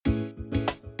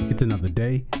It's another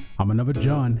day. I'm another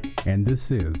John, and this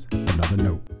is Another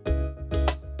Note.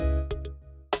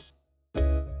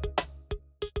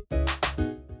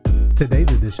 Today's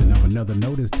edition of Another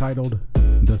Note is titled,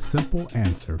 The Simple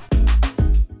Answer.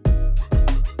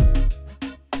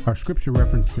 Our scripture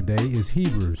reference today is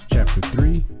Hebrews chapter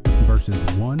 3, verses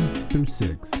 1 through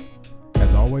 6.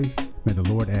 As always, may the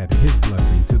Lord add His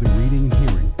blessing to the reading and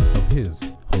hearing of His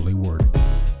holy word.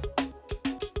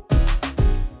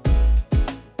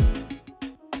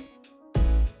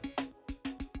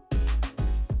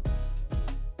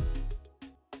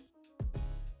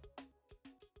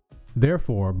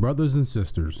 Therefore, brothers and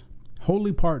sisters,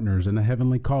 holy partners in a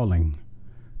heavenly calling,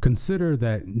 consider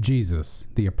that Jesus,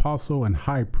 the apostle and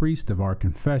high priest of our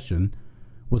confession,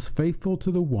 was faithful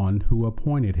to the one who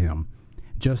appointed him,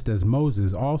 just as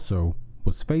Moses also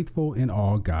was faithful in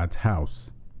all God's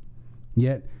house.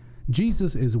 Yet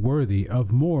Jesus is worthy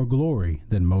of more glory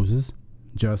than Moses,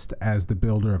 just as the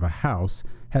builder of a house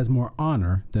has more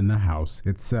honor than the house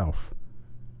itself.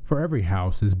 For every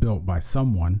house is built by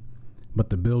someone, but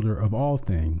the builder of all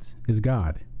things is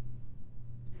God.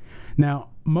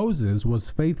 Now, Moses was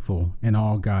faithful in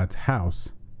all God's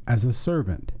house as a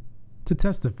servant to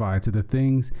testify to the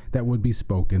things that would be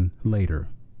spoken later.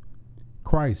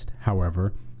 Christ,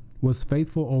 however, was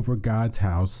faithful over God's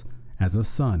house as a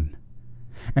son,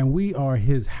 and we are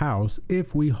His house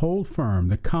if we hold firm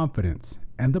the confidence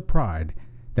and the pride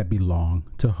that belong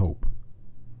to hope.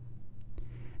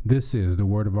 This is the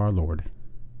word of our Lord.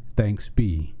 Thanks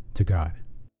be to God.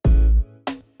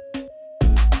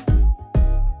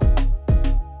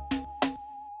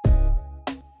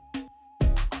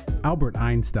 Albert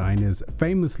Einstein is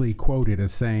famously quoted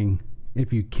as saying,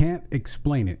 "If you can't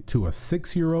explain it to a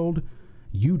 6-year-old,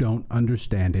 you don't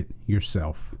understand it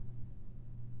yourself."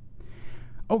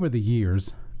 Over the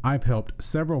years, I've helped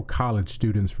several college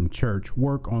students from church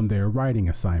work on their writing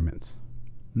assignments.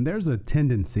 There's a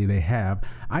tendency they have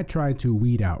I try to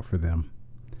weed out for them.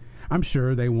 I'm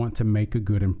sure they want to make a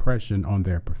good impression on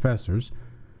their professors.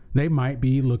 They might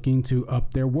be looking to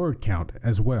up their word count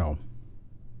as well.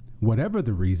 Whatever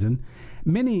the reason,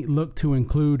 many look to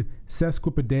include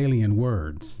sesquipedalian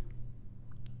words.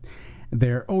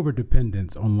 Their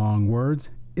overdependence on long words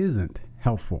isn't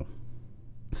helpful.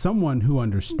 Someone who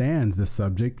understands the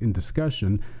subject in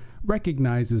discussion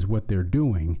recognizes what they're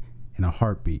doing in a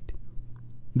heartbeat.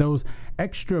 Those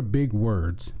extra big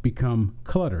words become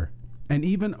clutter and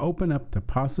even open up the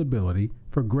possibility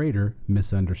for greater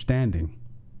misunderstanding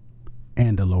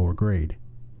and a lower grade.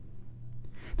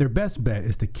 Their best bet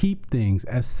is to keep things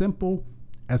as simple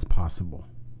as possible.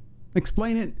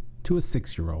 Explain it to a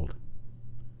 6-year-old.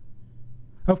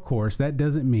 Of course, that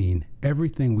doesn't mean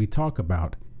everything we talk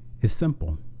about is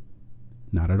simple.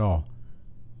 Not at all.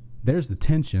 There's the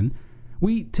tension.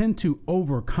 We tend to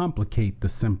overcomplicate the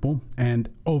simple and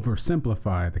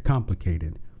oversimplify the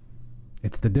complicated.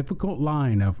 It's the difficult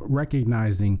line of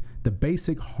recognizing the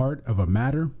basic heart of a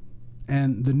matter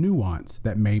and the nuance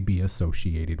that may be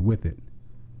associated with it.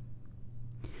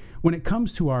 When it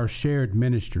comes to our shared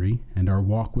ministry and our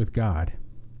walk with God,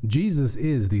 Jesus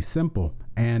is the simple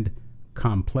and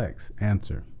complex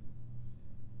answer.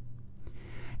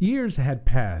 Years had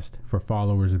passed for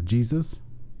followers of Jesus.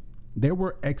 There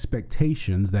were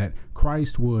expectations that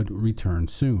Christ would return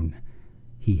soon.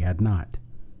 He had not.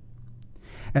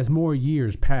 As more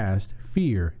years passed,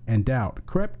 fear and doubt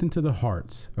crept into the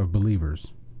hearts of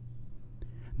believers.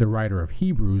 The writer of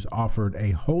Hebrews offered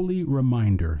a holy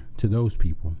reminder to those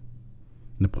people.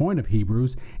 The point of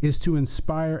Hebrews is to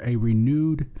inspire a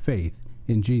renewed faith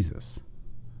in Jesus.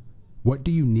 What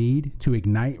do you need to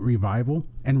ignite revival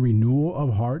and renewal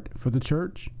of heart for the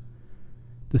church?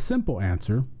 The simple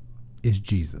answer is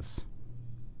Jesus.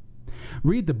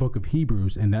 Read the book of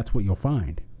Hebrews, and that's what you'll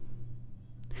find.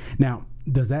 Now,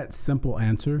 does that simple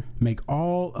answer make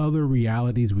all other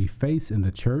realities we face in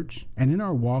the church and in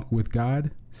our walk with God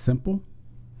simple?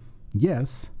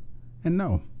 Yes and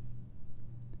no.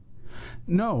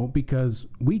 No, because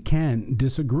we can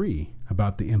disagree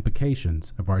about the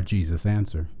implications of our Jesus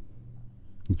answer.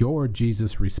 Your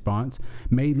Jesus response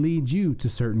may lead you to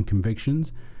certain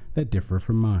convictions that differ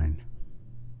from mine.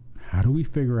 How do we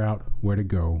figure out where to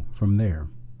go from there?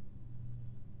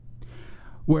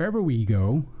 Wherever we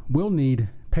go, we'll need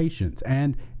patience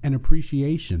and an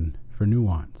appreciation for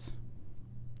nuance.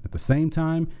 At the same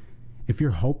time, if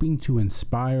you're hoping to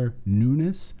inspire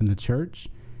newness in the church,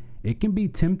 it can be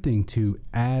tempting to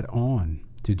add on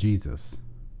to Jesus.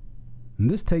 And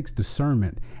this takes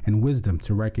discernment and wisdom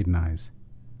to recognize.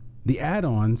 The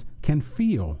add-ons can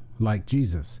feel like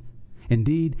Jesus.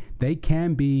 Indeed, they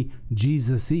can be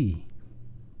Jesus-y.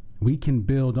 We can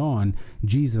build on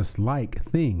Jesus-like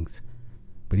things,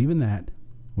 but even that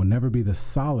will never be the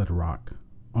solid rock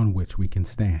on which we can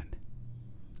stand.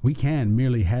 We can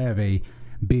merely have a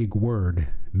big word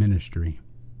ministry.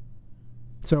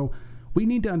 So we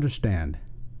need to understand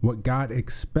what God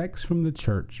expects from the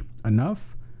church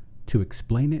enough to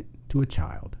explain it to a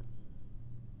child.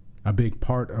 A big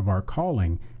part of our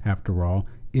calling, after all,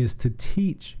 is to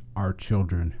teach our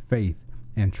children faith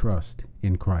and trust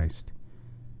in Christ.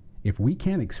 If we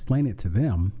can't explain it to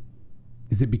them,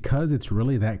 is it because it's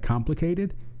really that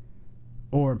complicated?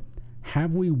 Or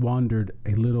have we wandered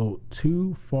a little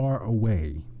too far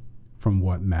away from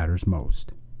what matters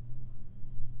most?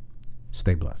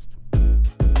 Stay blessed.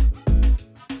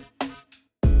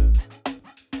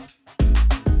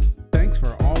 Thanks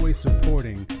for always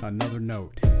supporting Another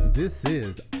Note. This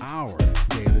is our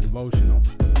daily devotional.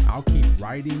 I'll keep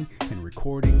writing and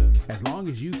recording as long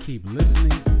as you keep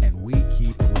listening and we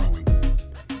keep growing.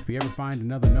 If you ever find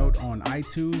Another Note on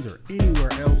iTunes or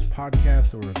anywhere else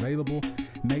podcasts are available,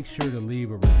 make sure to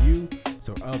leave a review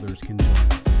so others can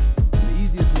join us. The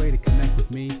easiest way to connect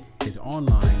with me is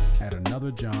online at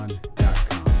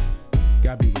anotherjohn.com.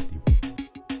 God be with you.